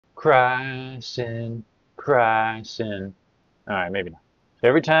Chrysin, Chrysin. All right, maybe not. So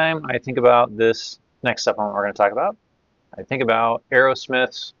every time I think about this next supplement we're going to talk about, I think about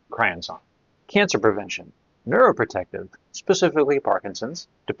Aerosmith's Crying song. Cancer prevention, neuroprotective, specifically Parkinson's,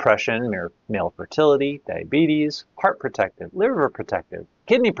 depression, male fertility, diabetes, heart protective, liver protective,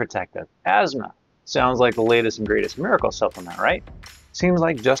 kidney protective, asthma. Sounds like the latest and greatest miracle supplement, right? Seems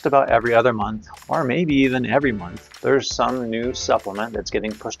like just about every other month, or maybe even every month, there's some new supplement that's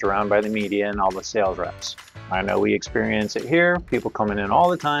getting pushed around by the media and all the sales reps. I know we experience it here, people coming in all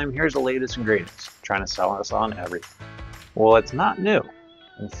the time, here's the latest and greatest, trying to sell us on everything. Well, it's not new.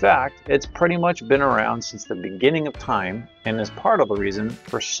 In fact, it's pretty much been around since the beginning of time and is part of the reason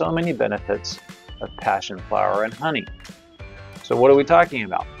for so many benefits of passion flower and honey. So what are we talking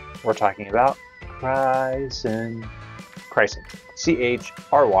about? We're talking about Chrysin. Chrysin,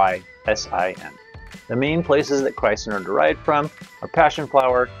 C-H-R-Y-S-I-N. The main places that chrysin are derived from are passion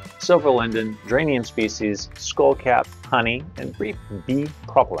flower, silver linden, geranium species, skullcap, honey, and brief bee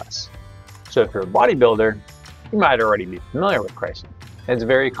propolis. So if you're a bodybuilder, you might already be familiar with chrysin. It's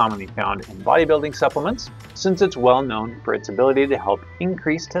very commonly found in bodybuilding supplements since it's well known for its ability to help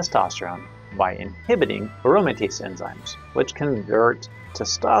increase testosterone by inhibiting aromatase enzymes, which convert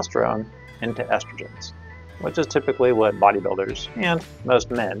testosterone into estrogens, which is typically what bodybuilders and most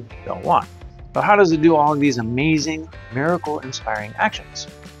men don't want. So how does it do all of these amazing, miracle-inspiring actions?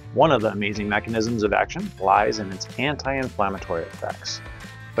 One of the amazing mechanisms of action lies in its anti-inflammatory effects,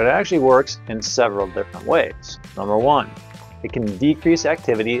 but it actually works in several different ways. Number one, it can decrease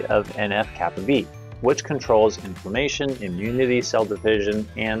activity of NF-kappa B, which controls inflammation, immunity, cell division,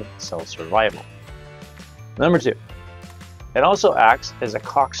 and cell survival. Number two, it also acts as a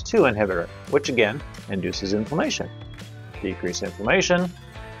COX-2 inhibitor, which again induces inflammation. Decrease inflammation,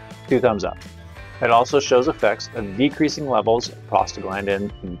 2 thumbs up. It also shows effects of decreasing levels of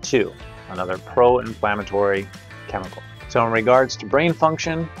prostaglandin E2, another pro-inflammatory chemical. So in regards to brain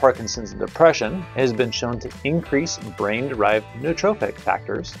function, Parkinson's and depression has been shown to increase brain-derived neurotrophic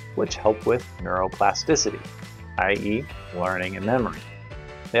factors, which help with neuroplasticity, i.e. learning and memory.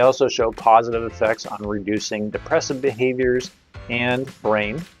 They also show positive effects on reducing depressive behaviors and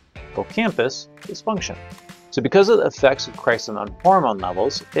brain hippocampus dysfunction. So because of the effects of chrysin on hormone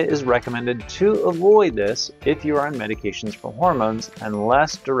levels, it is recommended to avoid this if you are on medications for hormones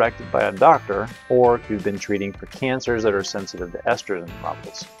unless directed by a doctor or if you've been treating for cancers that are sensitive to estrogen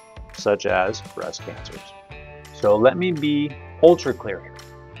levels, such as breast cancers. So let me be ultra clear here.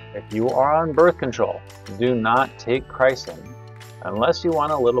 If you are on birth control, do not take chrysin unless you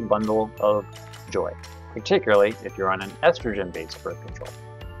want a little bundle of joy, particularly if you're on an estrogen-based birth control.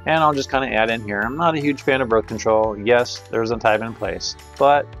 And I'll just kind of add in here, I'm not a huge fan of birth control. Yes, there's a time and place,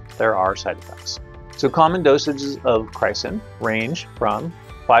 but there are side effects. So common dosages of chrysin range from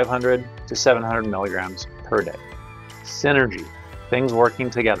 500 to 700 milligrams per day. Synergy, things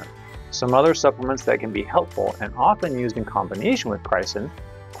working together. Some other supplements that can be helpful and often used in combination with chrysin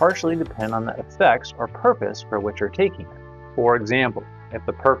partially depend on the effects or purpose for which you're taking it. For example, if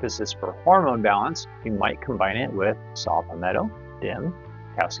the purpose is for hormone balance, you might combine it with saw palmetto, dim,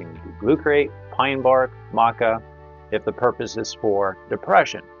 calcium D-glucarate, pine bark, maca. If the purpose is for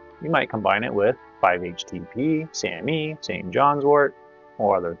depression, you might combine it with 5-HTP, SAMe, St. John's wort,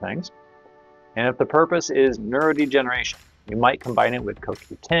 or other things. And if the purpose is neurodegeneration, you might combine it with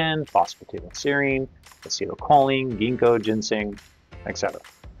CoQ10, phosphatidylserine, acetylcholine, ginkgo, ginseng, etc.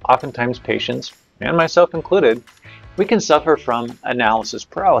 Oftentimes patients, and myself included, we can suffer from analysis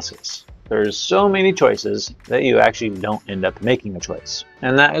paralysis. There's so many choices that you actually don't end up making a choice.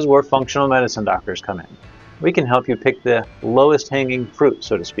 And that is where functional medicine doctors come in. We can help you pick the lowest hanging fruit,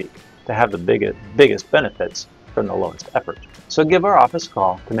 so to speak, to have the biggest benefits from the lowest effort. So give our office a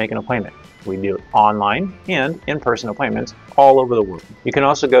call to make an appointment. We do online and in-person appointments all over the world. You can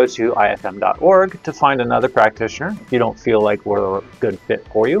also go to ifm.org to find another practitioner if you don't feel like we're a good fit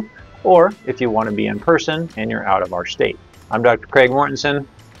for you, or if you want to be in person and you're out of our state. I'm Dr. Craig Mortensen.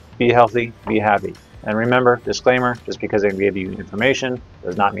 Be healthy, be happy. And remember, disclaimer, just because I gave you information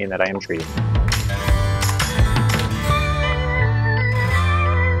does not mean that I am treating you.